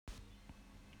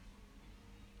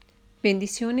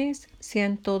Bendiciones,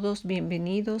 sean todos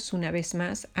bienvenidos una vez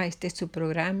más a su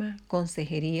programa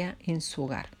Consejería en su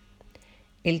hogar.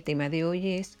 El tema de hoy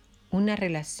es una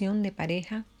relación de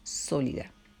pareja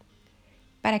sólida.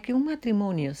 Para que un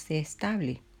matrimonio sea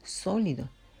estable, sólido,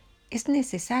 es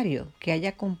necesario que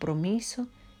haya compromiso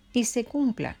y se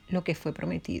cumpla lo que fue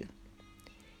prometido.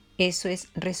 Eso es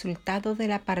resultado de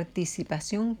la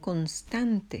participación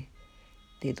constante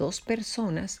de dos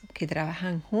personas que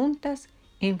trabajan juntas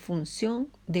en función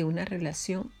de una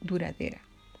relación duradera.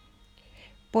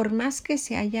 Por más que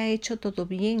se haya hecho todo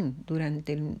bien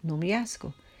durante el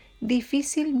noviazgo,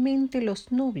 difícilmente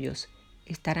los novios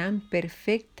estarán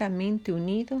perfectamente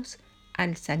unidos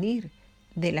al salir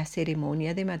de la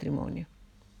ceremonia de matrimonio.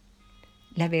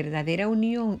 La verdadera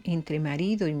unión entre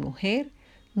marido y mujer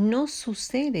no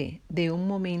sucede de un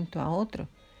momento a otro,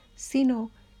 sino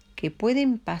que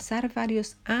pueden pasar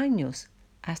varios años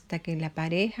hasta que la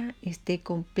pareja esté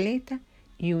completa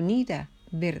y unida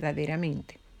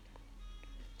verdaderamente.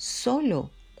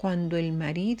 Solo cuando el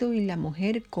marido y la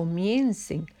mujer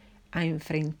comiencen a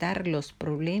enfrentar los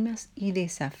problemas y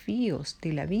desafíos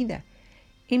de la vida,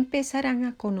 empezarán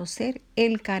a conocer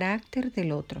el carácter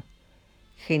del otro.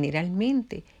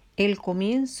 Generalmente, el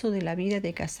comienzo de la vida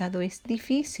de casado es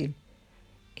difícil.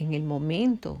 En el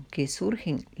momento que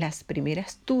surgen las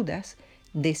primeras dudas,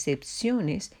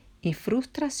 decepciones y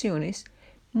frustraciones,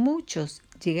 muchos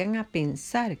llegan a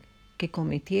pensar que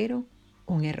cometieron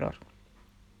un error.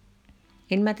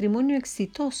 El matrimonio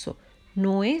exitoso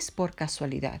no es por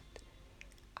casualidad.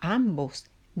 Ambos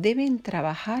deben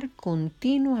trabajar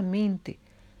continuamente,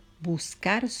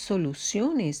 buscar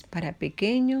soluciones para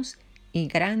pequeños y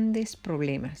grandes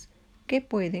problemas que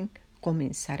pueden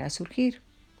comenzar a surgir.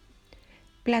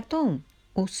 Platón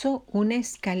usó una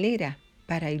escalera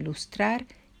para ilustrar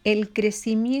el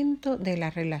crecimiento de la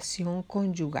relación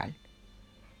conyugal.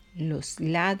 Los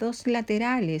lados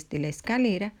laterales de la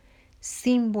escalera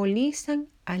simbolizan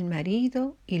al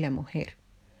marido y la mujer,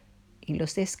 y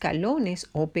los escalones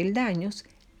o peldaños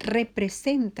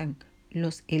representan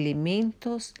los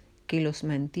elementos que los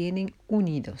mantienen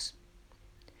unidos.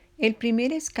 El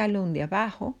primer escalón de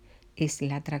abajo es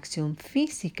la atracción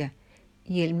física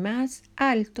y el más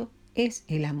alto es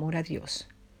el amor a Dios.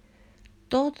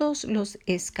 Todos los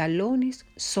escalones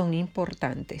son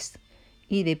importantes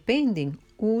y dependen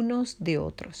unos de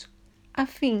otros, a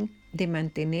fin de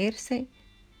mantenerse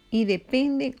y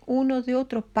dependen uno de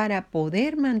otro para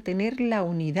poder mantener la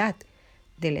unidad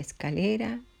de la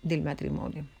escalera del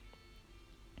matrimonio.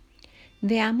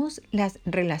 Veamos las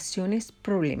relaciones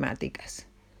problemáticas.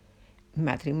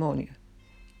 Matrimonio,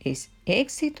 ¿es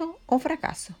éxito o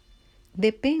fracaso?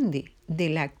 Depende de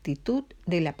la actitud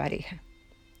de la pareja.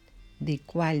 ¿De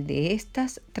cuál de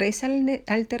estas tres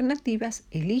alternativas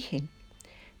eligen?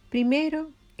 Primero,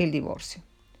 el divorcio.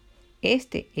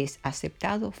 Este es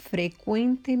aceptado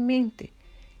frecuentemente,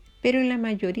 pero en la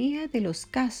mayoría de los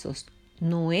casos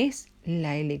no es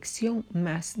la elección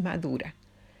más madura,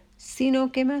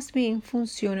 sino que más bien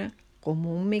funciona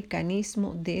como un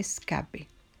mecanismo de escape.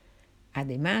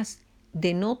 Además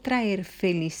de no traer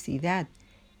felicidad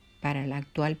para la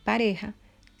actual pareja,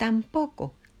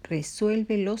 tampoco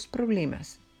resuelve los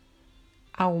problemas.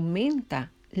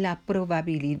 Aumenta la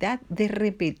probabilidad de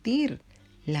repetir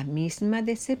la misma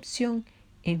decepción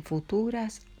en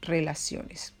futuras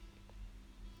relaciones.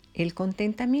 El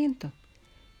contentamiento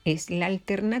es la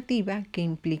alternativa que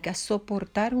implica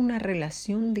soportar una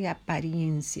relación de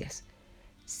apariencias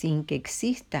sin que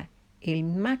exista el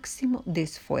máximo de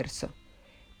esfuerzo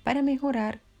para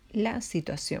mejorar la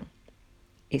situación.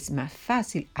 Es más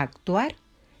fácil actuar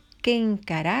que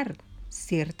encarar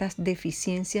ciertas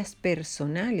deficiencias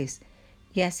personales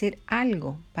y hacer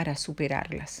algo para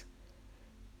superarlas.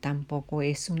 Tampoco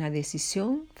es una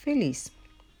decisión feliz.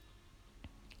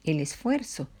 El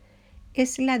esfuerzo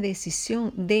es la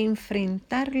decisión de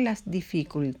enfrentar las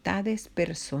dificultades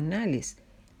personales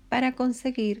para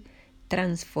conseguir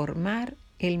transformar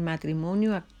el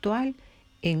matrimonio actual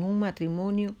en un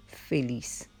matrimonio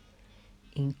feliz.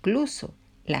 Incluso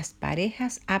las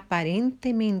parejas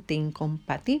aparentemente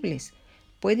incompatibles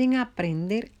pueden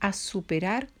aprender a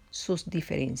superar sus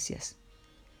diferencias.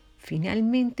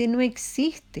 Finalmente, no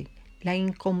existe la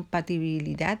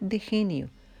incompatibilidad de genio.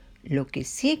 Lo que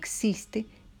sí existe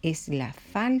es la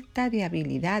falta de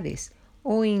habilidades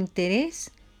o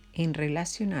interés en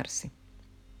relacionarse.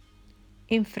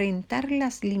 Enfrentar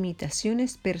las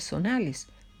limitaciones personales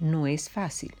no es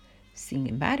fácil. Sin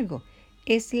embargo,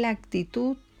 es la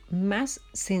actitud más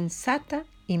sensata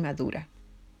y madura.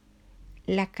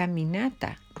 La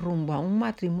caminata rumbo a un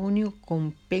matrimonio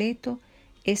completo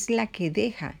es la que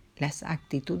deja las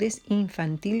actitudes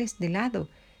infantiles de lado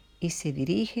y se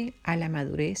dirige a la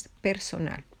madurez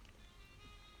personal.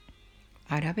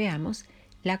 Ahora veamos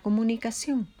la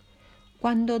comunicación.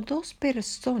 Cuando dos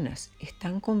personas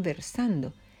están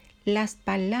conversando, las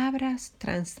palabras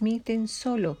transmiten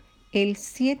solo el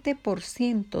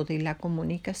 7% de la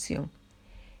comunicación.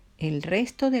 El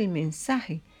resto del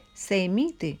mensaje se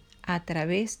emite a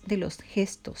través de los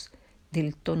gestos,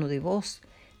 del tono de voz,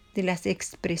 de las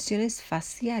expresiones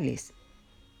faciales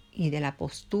y de la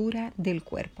postura del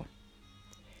cuerpo.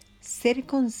 Ser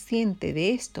consciente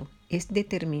de esto es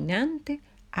determinante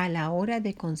a la hora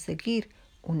de conseguir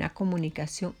una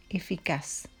comunicación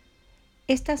eficaz.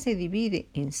 Esta se divide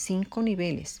en 5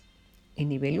 niveles. El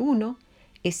nivel 1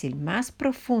 es el más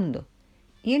profundo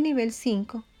y el nivel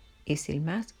 5 es el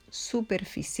más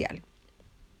superficial.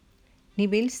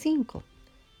 Nivel 5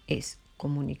 es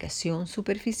comunicación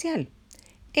superficial.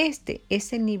 Este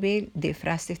es el nivel de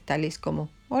frases tales como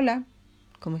hola,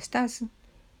 ¿cómo estás?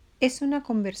 Es una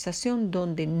conversación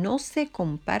donde no se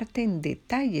comparten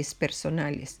detalles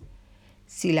personales.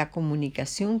 Si la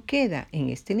comunicación queda en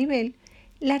este nivel,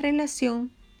 la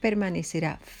relación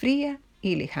permanecerá fría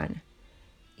y lejana.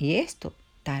 Y esto,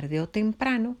 tarde o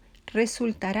temprano,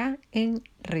 resultará en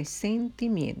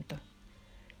resentimiento.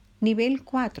 Nivel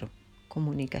 4.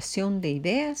 Comunicación de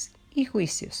ideas y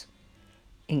juicios.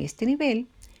 En este nivel,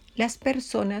 las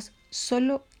personas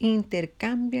solo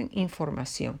intercambian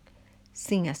información,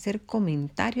 sin hacer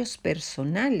comentarios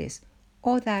personales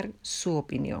o dar su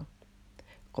opinión.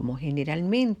 Como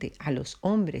generalmente a los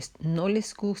hombres no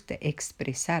les gusta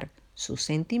expresar sus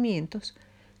sentimientos,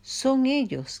 son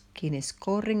ellos quienes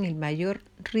corren el mayor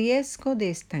riesgo de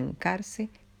estancarse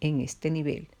en este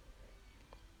nivel.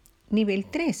 Nivel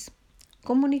 3.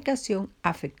 Comunicación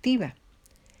afectiva.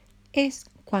 Es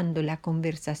cuando la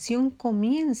conversación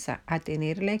comienza a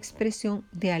tener la expresión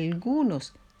de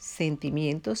algunos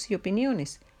sentimientos y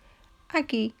opiniones.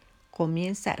 Aquí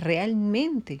comienza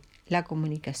realmente la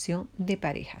comunicación de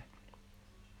pareja.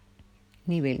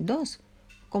 Nivel 2.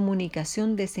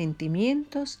 Comunicación de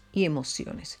sentimientos y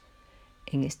emociones.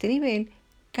 En este nivel,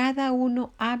 cada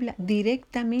uno habla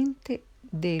directamente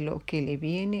de lo que le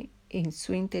viene en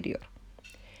su interior.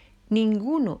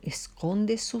 Ninguno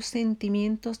esconde sus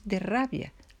sentimientos de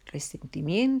rabia,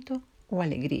 resentimiento o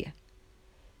alegría.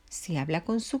 Si habla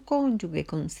con su cónyuge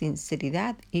con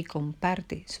sinceridad y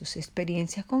comparte sus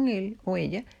experiencias con él o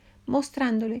ella,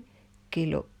 mostrándole que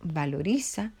lo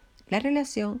valoriza, la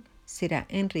relación será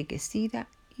enriquecida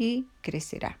y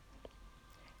crecerá.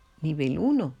 Nivel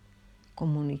 1.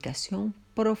 Comunicación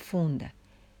profunda.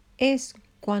 Es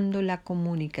cuando la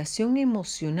comunicación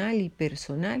emocional y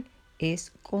personal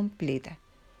es completa.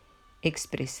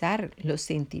 Expresar los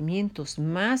sentimientos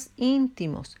más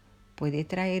íntimos puede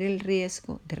traer el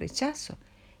riesgo de rechazo,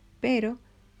 pero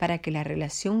para que la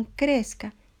relación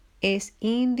crezca es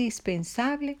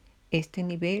indispensable este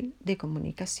nivel de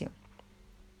comunicación.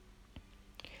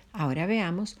 Ahora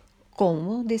veamos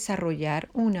cómo desarrollar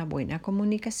una buena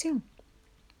comunicación.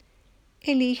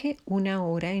 Elige una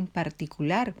hora en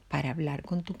particular para hablar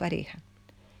con tu pareja.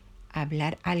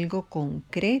 Hablar algo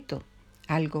concreto,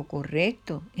 algo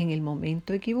correcto en el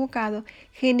momento equivocado,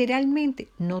 generalmente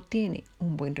no tiene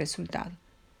un buen resultado.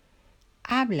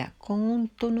 Habla con un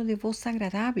tono de voz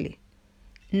agradable.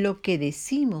 Lo que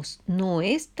decimos no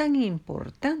es tan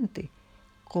importante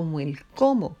como el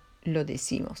cómo lo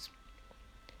decimos.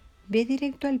 Ve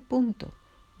directo al punto,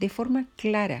 de forma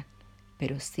clara,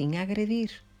 pero sin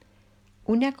agredir.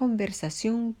 Una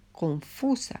conversación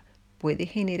confusa puede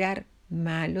generar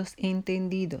malos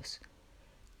entendidos.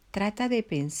 Trata de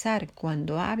pensar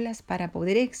cuando hablas para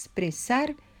poder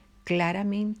expresar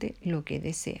claramente lo que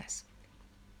deseas.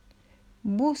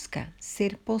 Busca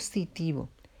ser positivo.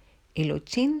 El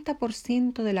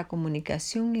 80% de la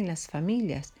comunicación en las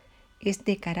familias es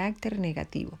de carácter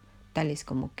negativo, tales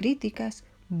como críticas,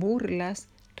 burlas,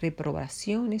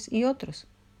 reprobaciones y otros.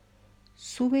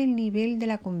 Sube el nivel de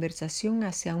la conversación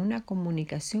hacia una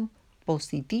comunicación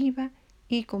positiva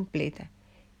y completa,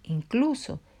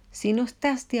 incluso si no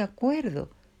estás de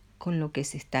acuerdo con lo que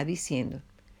se está diciendo.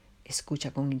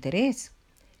 Escucha con interés,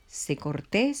 sé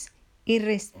cortés y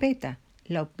respeta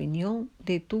la opinión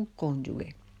de tu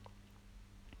cónyuge.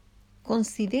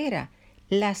 Considera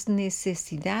las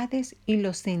necesidades y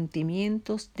los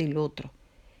sentimientos del otro,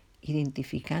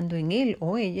 identificando en él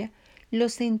o ella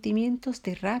los sentimientos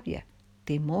de rabia,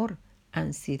 temor,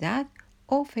 ansiedad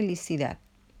o felicidad.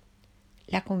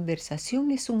 La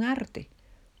conversación es un arte.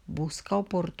 Busca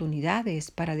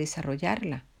oportunidades para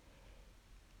desarrollarla.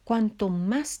 Cuanto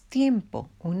más tiempo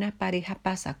una pareja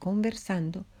pasa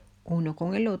conversando uno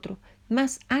con el otro,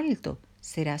 más alto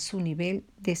será su nivel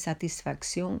de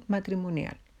satisfacción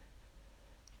matrimonial.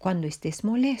 Cuando estés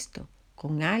molesto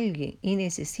con alguien y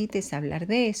necesites hablar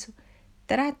de eso,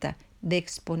 trata de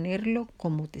exponerlo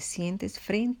como te sientes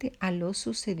frente a lo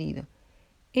sucedido,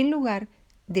 en lugar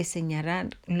de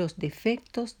señalar los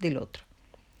defectos del otro.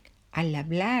 Al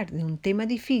hablar de un tema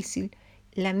difícil,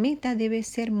 la meta debe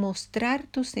ser mostrar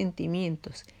tus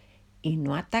sentimientos y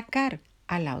no atacar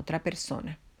a la otra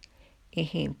persona.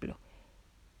 Ejemplo,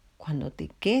 cuando te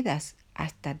quedas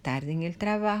hasta tarde en el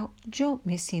trabajo, yo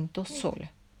me siento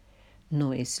sola.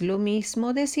 No es lo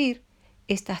mismo decir,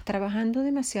 estás trabajando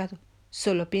demasiado,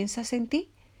 solo piensas en ti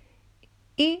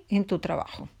y en tu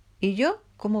trabajo. ¿Y yo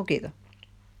cómo quedo?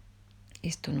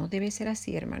 Esto no debe ser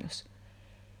así, hermanos.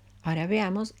 Ahora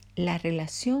veamos la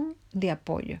relación de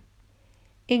apoyo.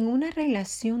 En una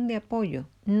relación de apoyo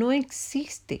no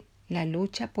existe la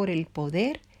lucha por el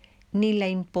poder ni la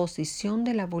imposición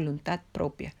de la voluntad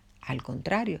propia. Al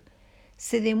contrario,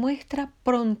 se demuestra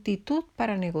prontitud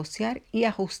para negociar y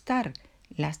ajustar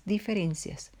las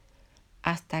diferencias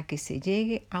hasta que se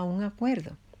llegue a un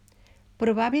acuerdo.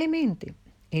 Probablemente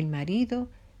el marido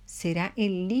será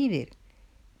el líder,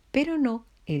 pero no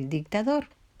el dictador.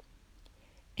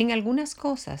 En algunas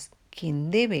cosas, quien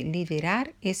debe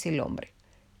liderar es el hombre,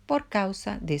 por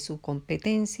causa de su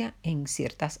competencia en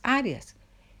ciertas áreas.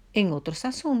 En otros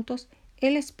asuntos,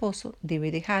 el esposo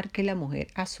debe dejar que la mujer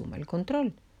asuma el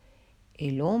control.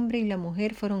 El hombre y la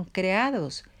mujer fueron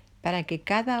creados para que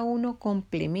cada uno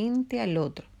complemente al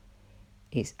otro.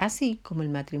 Es así como el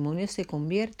matrimonio se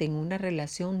convierte en una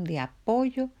relación de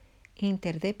apoyo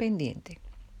interdependiente.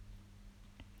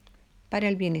 Para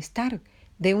el bienestar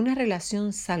de una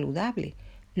relación saludable,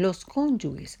 los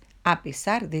cónyuges, a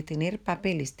pesar de tener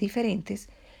papeles diferentes,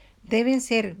 deben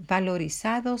ser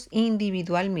valorizados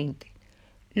individualmente.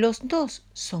 Los dos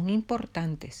son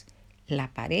importantes.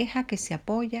 La pareja que se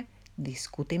apoya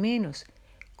discute menos,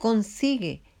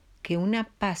 consigue que una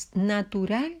paz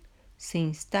natural se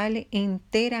instale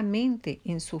enteramente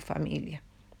en su familia.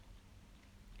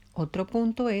 Otro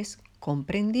punto es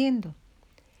comprendiendo.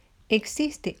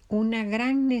 Existe una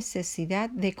gran necesidad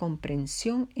de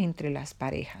comprensión entre las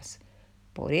parejas.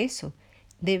 Por eso,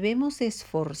 debemos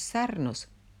esforzarnos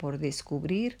por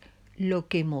descubrir lo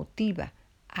que motiva,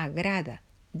 agrada,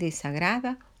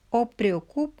 desagrada o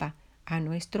preocupa a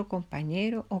nuestro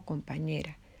compañero o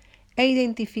compañera e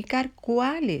identificar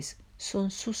cuáles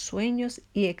son sus sueños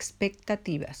y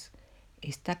expectativas.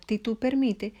 Esta actitud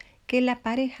permite que la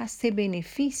pareja se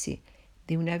beneficie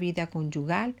de una vida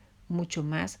conyugal mucho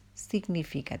más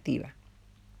significativa.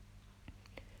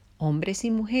 Hombres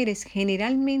y mujeres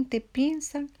generalmente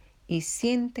piensan y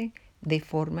sienten de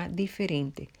forma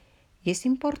diferente y es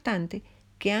importante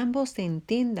que ambos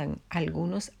entiendan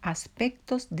algunos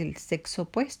aspectos del sexo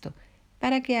opuesto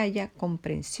para que haya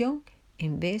comprensión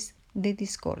en vez de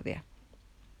discordia.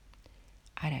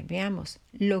 Ahora veamos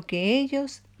lo que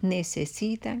ellos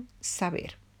necesitan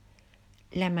saber.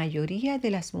 La mayoría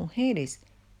de las mujeres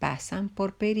pasan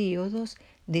por periodos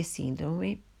de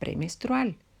síndrome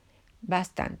premenstrual,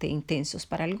 bastante intensos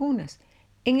para algunas.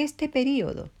 En este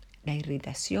periodo, la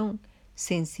irritación,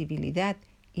 sensibilidad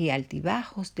y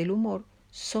altibajos del humor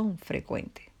son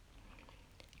frecuentes.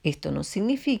 Esto no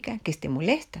significa que esté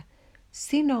molesta,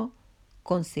 sino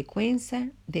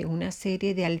consecuencia de una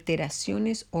serie de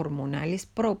alteraciones hormonales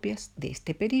propias de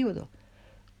este periodo.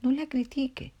 No la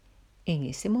critique. En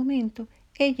ese momento,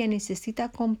 ella necesita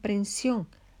comprensión,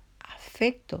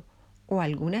 afecto o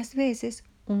algunas veces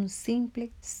un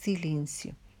simple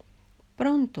silencio.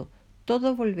 Pronto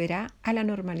todo volverá a la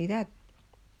normalidad.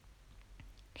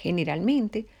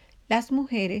 Generalmente, las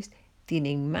mujeres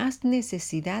tienen más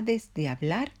necesidades de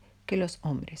hablar que los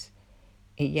hombres.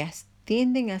 Ellas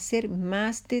tienden a ser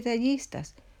más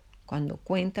detallistas cuando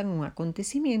cuentan un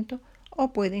acontecimiento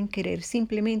o pueden querer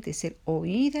simplemente ser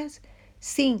oídas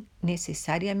sin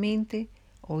necesariamente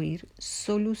oír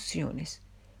soluciones.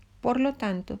 Por lo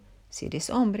tanto, si eres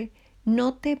hombre,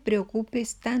 no te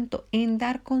preocupes tanto en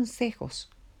dar consejos.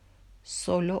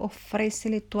 Solo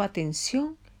ofrécele tu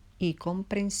atención y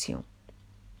comprensión.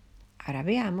 Ahora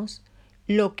veamos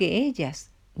lo que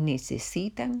ellas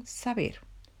necesitan saber.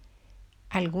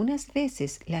 Algunas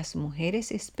veces las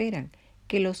mujeres esperan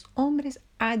que los hombres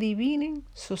adivinen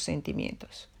sus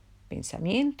sentimientos,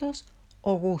 pensamientos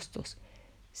o gustos,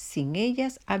 sin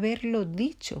ellas haberlo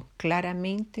dicho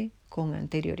claramente con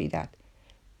anterioridad.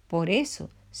 Por eso,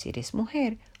 si eres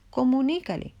mujer,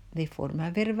 comunícale de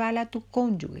forma verbal a tu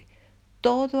cónyuge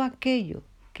todo aquello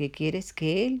que quieres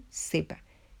que él sepa,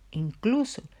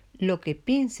 incluso lo que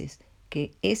pienses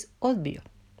que es obvio.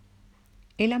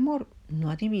 El amor no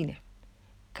adivina,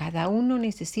 Cada uno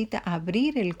necesita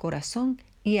abrir el corazón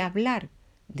y hablar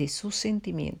de sus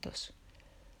sentimientos.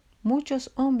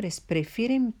 Muchos hombres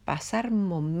prefieren pasar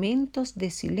momentos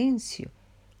de silencio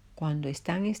cuando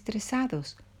están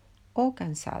estresados o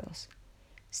cansados.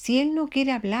 Si él no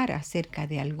quiere hablar acerca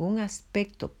de algún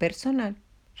aspecto personal,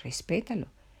 respétalo.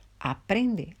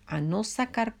 Aprende a no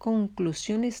sacar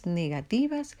conclusiones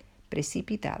negativas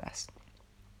precipitadas.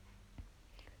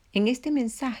 En este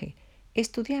mensaje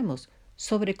estudiamos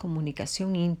sobre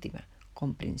comunicación íntima,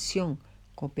 comprensión,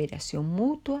 cooperación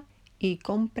mutua y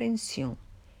comprensión.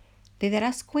 Te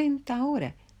darás cuenta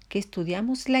ahora que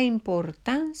estudiamos la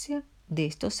importancia de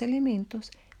estos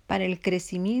elementos para el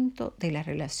crecimiento de la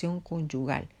relación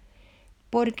conyugal,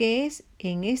 porque es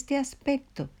en este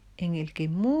aspecto en el que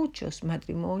muchos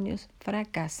matrimonios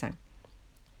fracasan.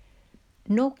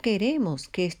 No queremos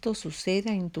que esto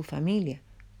suceda en tu familia,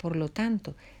 por lo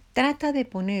tanto, trata de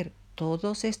poner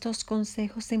todos estos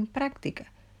consejos en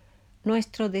práctica.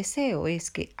 Nuestro deseo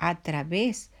es que a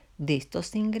través de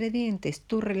estos ingredientes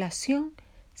tu relación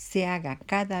se haga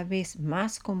cada vez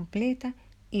más completa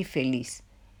y feliz.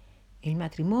 El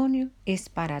matrimonio es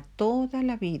para toda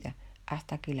la vida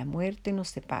hasta que la muerte nos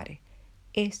separe.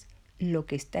 Es lo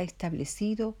que está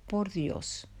establecido por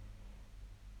Dios.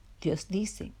 Dios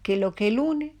dice que lo que Él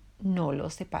une no lo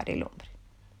separe el hombre.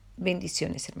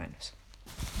 Bendiciones, hermanos.